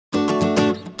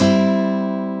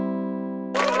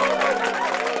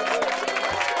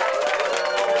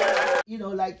you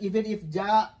know, like even if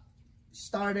Ja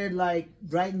started like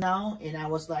right now and I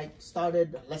was like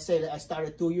started, let's say that I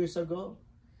started 2 years ago,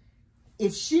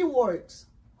 if she works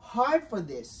hard for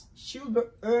this, she'll be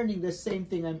earning the same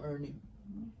thing I'm earning.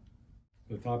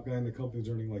 The top guy in the company is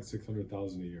earning like $600,000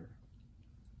 a year.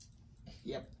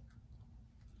 Yep.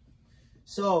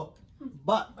 So,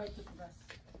 but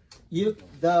you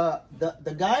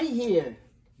the guy here,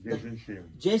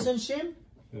 Jason Shim,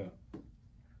 yeah,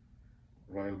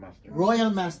 Royal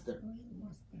Master.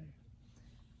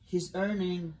 He's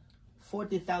earning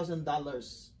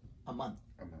 $40,000 a month.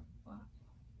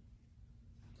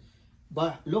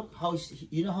 But look how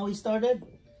you know how he started.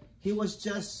 He was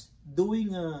just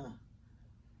doing a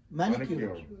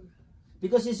manicure.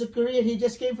 Because he's a Korean, he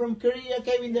just came from Korea,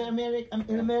 came in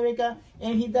America,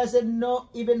 and he doesn't know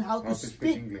even how to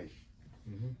speak English.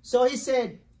 So he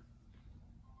said,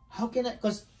 "How can I?"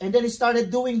 And then he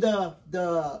started doing the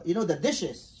you know the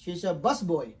dishes. She's a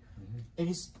busboy, and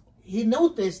he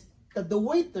noticed that the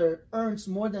waiter earns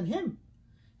more than him.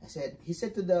 He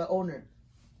said to the owner,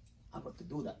 "I'm going to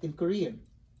do that in Korean."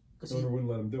 The owner wouldn't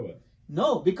let him do it.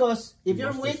 No, because if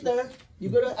you're a waiter,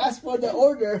 you're going to ask for the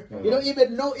order. You don't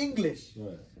even know English.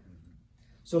 Right.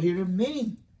 So he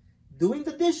remained doing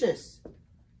the dishes.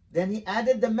 Then he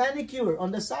added the manicure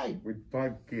on the side. With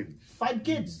 5 kids. 5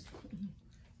 kids.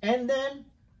 And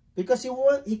then, because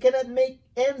he cannot make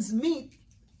ends meet,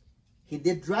 he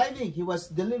did driving. He was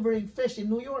delivering fish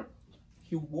in New York.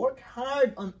 He worked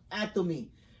hard on Atomy.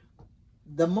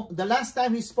 The last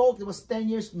time he spoke, it was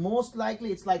 10 years. Most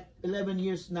likely, it's like 11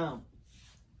 years now.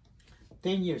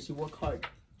 10 years, he worked hard,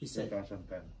 he said.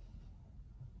 2010.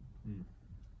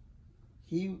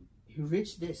 He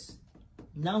reached this.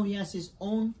 Now he has his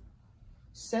own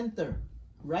center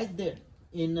right there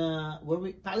in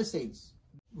Palisades.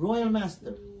 Royal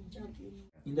Master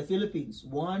in the Philippines.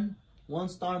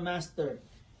 One-star master.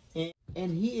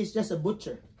 And he is just a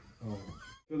butcher. Oh.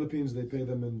 Philippines, they pay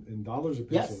them in dollars or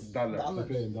pesos? Yes, dollars.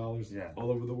 They pay in dollars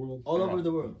all over the world? All over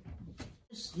the world.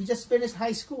 He just finished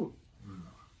high school.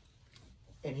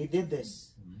 And he did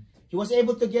this. He was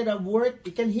able to get a work.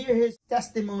 You can hear his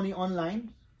testimony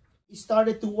online. He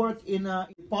started to work in a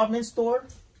department store,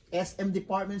 SM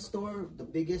department store, the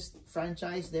biggest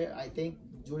franchise there, I think,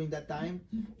 during that time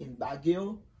in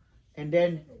Baguio. And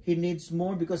then he needs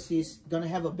more because he's going to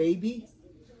have a baby.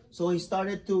 So he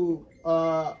started to,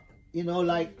 you know,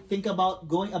 like think about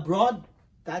going abroad.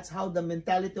 That's how the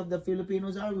mentality of the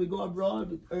Filipinos are. We go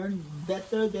abroad, earn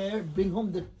better there, bring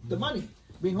home the money,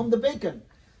 bring home the bacon.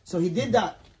 So he did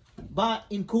that. But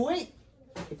in Kuwait,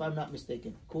 if I'm not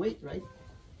mistaken, Kuwait, right?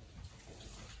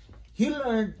 He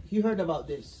heard about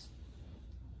this.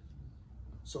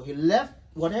 So he left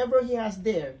whatever he has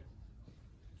there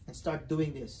and start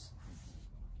doing this.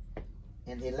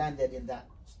 And he landed in that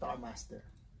Star Master.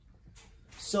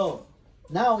 So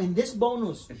now in this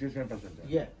bonus, Excuse me, Pastor.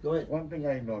 yeah, go ahead. One thing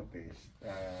I noticed,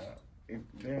 if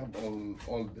they have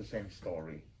all the same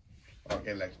story.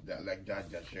 Okay, like John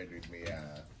just shared with me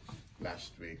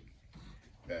last week,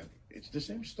 that it's the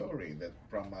same story, that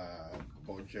from a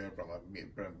butcher, from a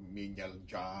menial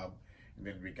job, and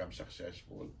then become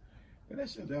successful. And I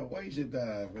said, why is it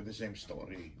with the same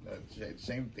story,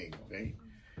 same thing, okay?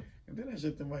 And then I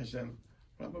said to myself,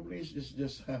 probably it's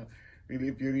just really,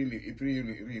 if you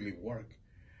really work,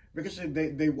 because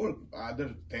they work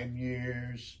other 10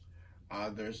 years.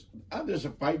 Others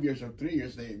are 5 years or 3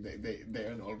 years, they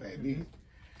earn already.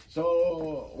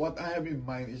 So what I have in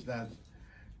mind is that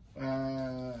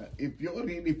if you're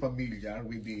really familiar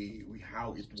with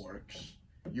how it works,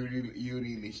 you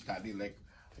really study, like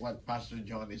what Pastor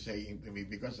John is saying to me.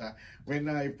 Because when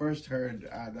I first heard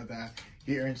that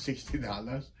he earned $60,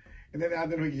 and then the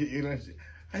other week he earned,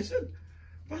 I said,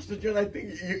 Pastor John, I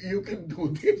think you can do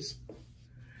this,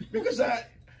 because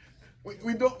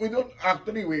we don't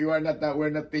actually, we're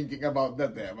not thinking about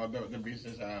that, about the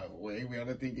business way. We are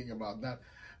not thinking about that.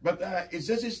 But it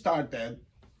just started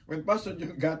when Pastor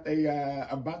John got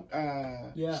a bank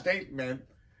statement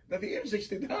that he earned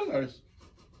 $60,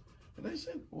 and I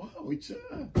said, "Wow, it's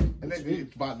and then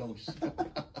it follows."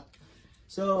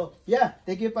 So yeah,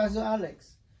 thank you, Pastor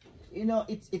Alex. You know,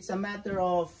 it's a matter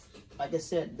of, like I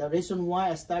said, the reason why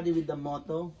I started with the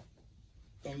motto,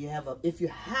 and if you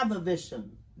have a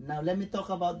vision. Now, let me talk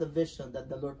about the vision that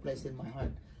the Lord placed in my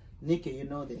heart. Nikki, you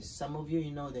know this. Some of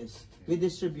you know this. We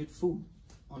distribute food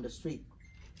on the street.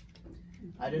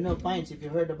 I don't know, Pines, if you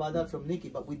heard about that from Nikki,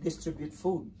 but we distribute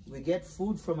food. We get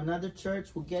food from another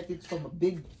church. We get it from a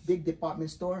big department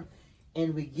store,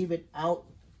 and we give it out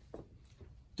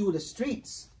to the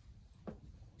streets.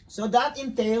 So that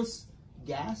entails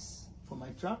gas for my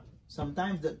truck.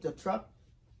 Sometimes the truck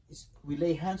we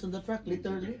lay hands on the truck,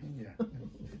 literally. Yeah.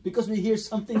 Because we hear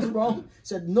something's wrong.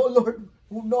 Said, no, Lord,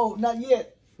 no, not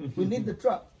yet. We need the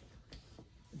truck.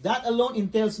 That alone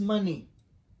entails money.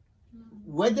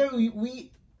 Whether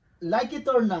we like it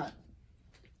or not,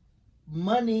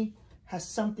 money has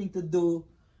something to do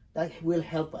that will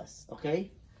help us,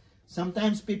 okay?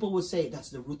 Sometimes people will say, that's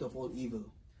the root of all evil.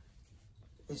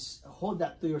 Hold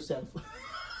that to yourself.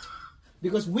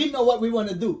 Because we know what we want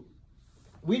to do.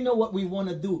 We know what we want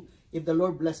to do if the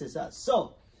Lord blesses us.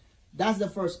 So, that's the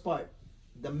first part.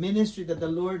 The ministry that the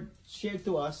Lord shared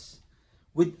to us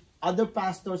with other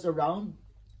pastors around.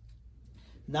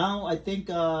 Now, I think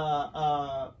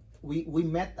we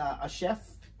met a chef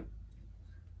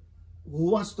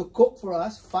who wants to cook for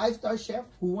us, 5-star chef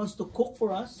who wants to cook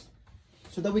for us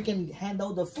so that we can hand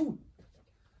out the food.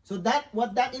 So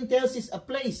what that entails is a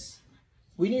place.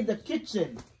 We need the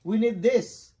kitchen. We need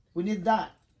this. We need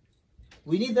that.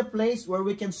 We need a place where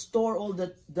we can store all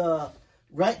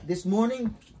right. This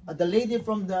morning, the lady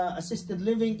from the assisted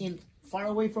living in far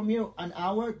away from here, an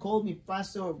hour, called me,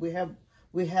 Pastor, we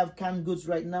have canned goods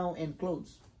right now and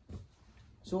clothes.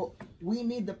 So we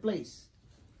need the place.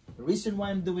 The reason why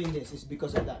I'm doing this is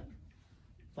because of that.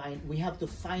 We have to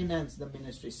finance the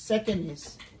ministry. Second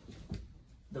is,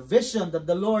 the vision that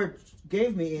the Lord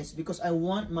gave me is because I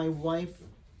want my wife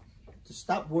to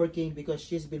stop working, because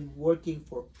she's been working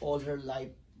for all her life,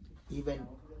 even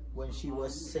when she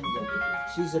was single.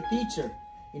 She's a teacher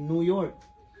in New York.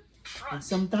 And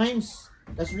sometimes,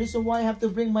 that's the reason why I have to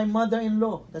bring my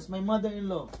mother-in-law. That's my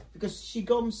mother-in-law. Because she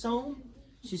comes home,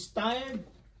 she's tired.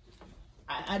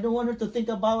 I don't want her to think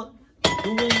about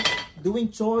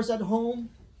doing chores at home.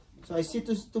 So I say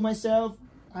to myself,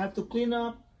 I have to clean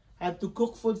up, I have to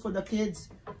cook food for the kids,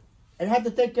 and I have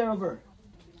to take care of her.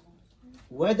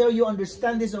 Whether you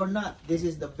understand this or not, this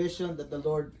is the vision that the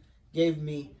Lord gave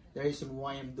me, the reason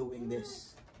why I'm doing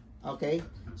this. Okay?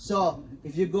 So,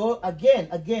 if you go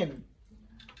again,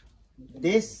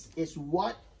 this is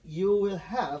what you will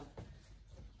have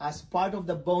as part of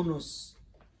the bonus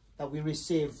that we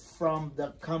receive from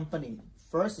the company.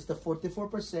 First is the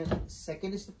 44%,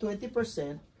 second is the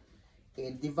 20%,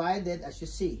 and divided as you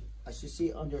see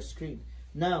on your screen.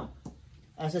 Now,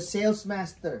 as a sales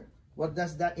master, what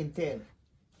does that entail?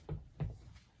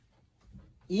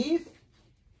 If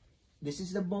this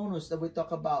is the bonus that we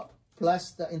talk about,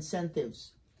 plus the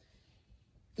incentives.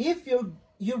 If you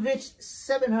reach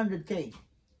 700K,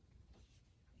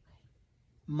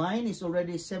 mine is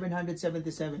already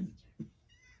 777.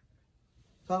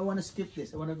 So I want to skip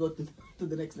this. I want to go to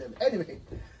the next level. Anyway,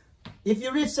 if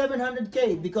you reach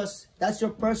 700K, because that's your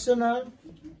personal,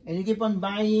 and you keep on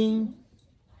buying,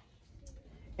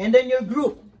 and then your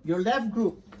group, your left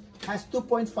group has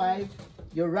 2.5,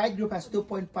 your right group has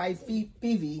 2.5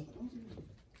 PV.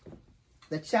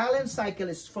 The challenge cycle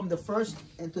is from the 1st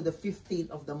into the 15th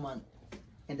of the month,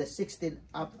 and the 16th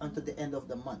up until the end of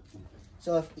the month.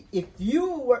 So if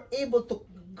you were able to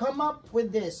come up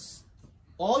with this,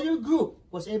 all your group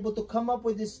was able to come up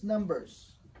with these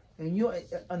numbers, and you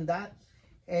on that,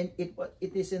 and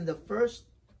it is in the 1st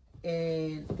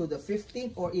and to the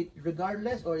 15th, or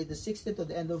regardless, or the 16th to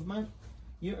the end of month,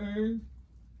 you earn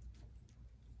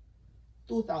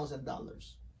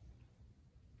 $2,000.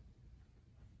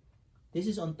 This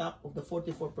is on top of the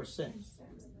 44%.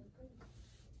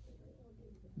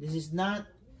 This is not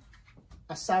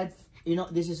aside,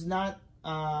 this is not,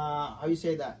 how you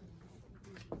say that?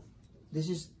 This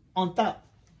is on top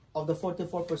of the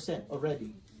 44%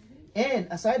 already. And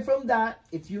aside from that,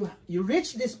 if you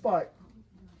reach this part,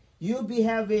 you'll be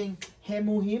having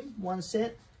Hemuhim, 1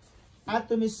 set,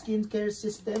 Atomy skincare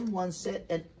system, 1 set,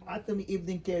 and Atomy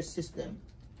evening care system,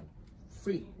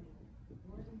 free.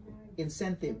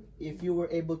 Incentive if you were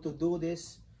able to do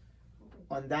this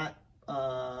on that.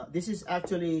 This is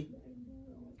actually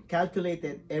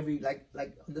calculated every like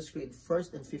on the screen,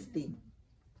 1st and 15th.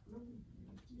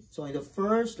 So in the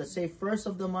 1st, let's say 1st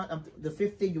of the month, the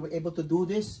 15th, you were able to do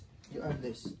this, you earn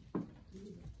this.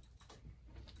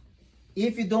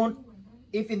 If it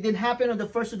didn't happen on the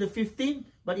 1st to the 15th,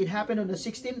 but it happened on the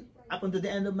 16th up until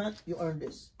the end of the month, you earn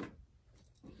this.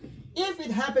 If it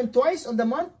happened twice on the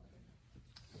month,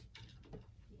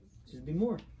 should be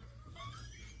more.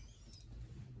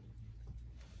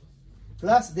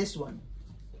 Plus this one.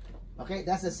 Okay,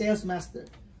 that's the sales master.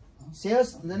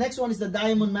 The next one is the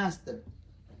diamond master.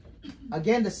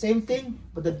 Again, the same thing,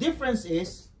 but the difference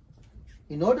is,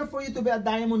 in order for you to be a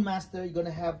diamond master, you're going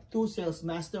to have 2 sales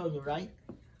master on your right,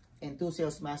 and 2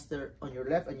 sales master on your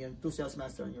left, and 2 sales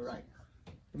master on your right.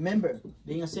 Remember,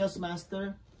 being a sales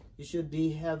master, you should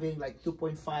be having like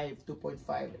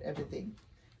 2.5, everything.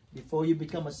 before you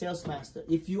become a sales master.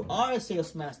 If you are a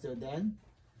sales master then,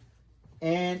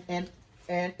 and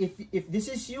if this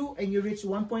is you and you reach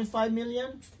 1.5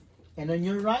 million, and on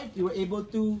your right you were able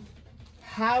to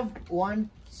have one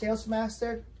sales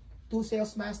master, two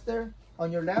sales master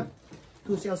on your left,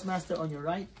 two sales master on your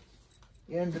right,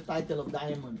 you earn the title of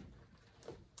diamond.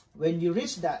 When you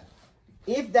reach that,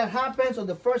 if that happens on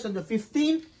the 1st and the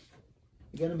 15th,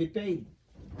 you're gonna be paid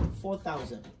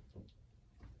 4,000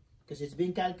 because it's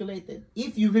being calculated.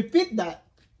 If you repeat that,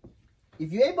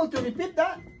 if you're able to repeat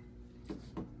that,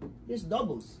 this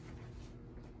doubles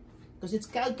because it's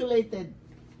calculated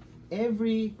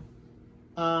every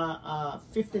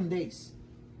 15 days,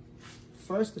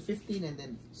 1st to 15 and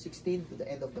then 16 to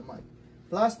the end of the month.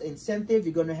 Plus the incentive,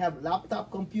 you're gonna have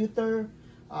laptop, computer,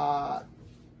 a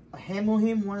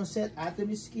Hemohim 1 set,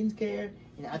 Atomy skincare,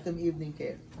 and Atomy evening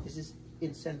care. This is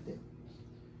incentive.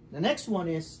 The next one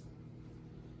is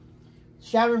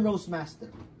Sharon Rose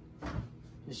Master.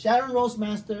 The Sharon Rose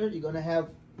Master, you're gonna have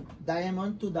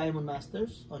diamond, 2 diamond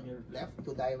masters on your left,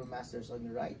 2 diamond masters on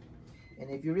your right. And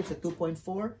if you reach a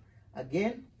 2.4,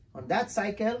 again, on that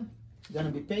cycle, you're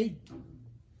gonna be paid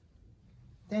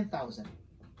 10,000.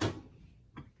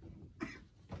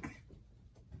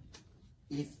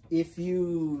 If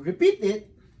you repeat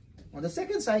it on the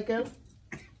second cycle,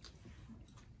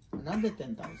 another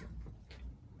 10,000.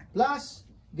 Plus,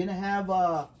 you're gonna have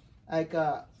like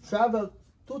a travel,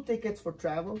 2 tickets for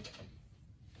travel.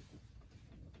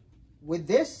 With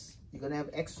this, you're gonna have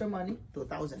extra money,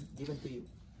 2,000 given to you.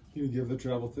 Can you give the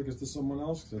travel tickets to someone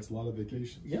else? 'Cause that's a lot of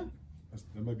vacations. Yeah.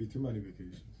 That might be too many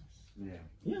vacations. Yeah.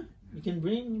 Yeah. You can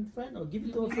bring a friend or give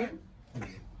it to a friend.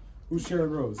 Who's Sharon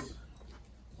Rose?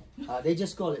 They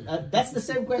just call it. That's the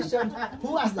same question.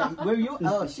 Who asked that? Were you?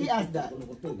 Oh, she asked that.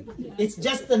 It's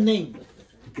just the name.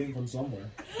 It came from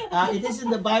somewhere. It is in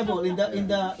the Bible, in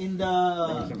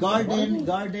the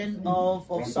garden of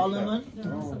Solomon.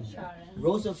 Oh.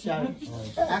 Rose of Sharon.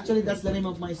 Oh. Actually, that's the name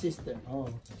of my sister.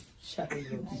 Oh. Sharon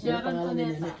Rose. Sharon Pangalan ni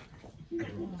Cuneta.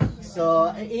 Nene.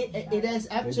 So it is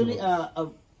actually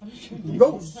a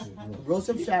rose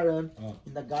of Sharon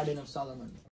in the garden of Solomon.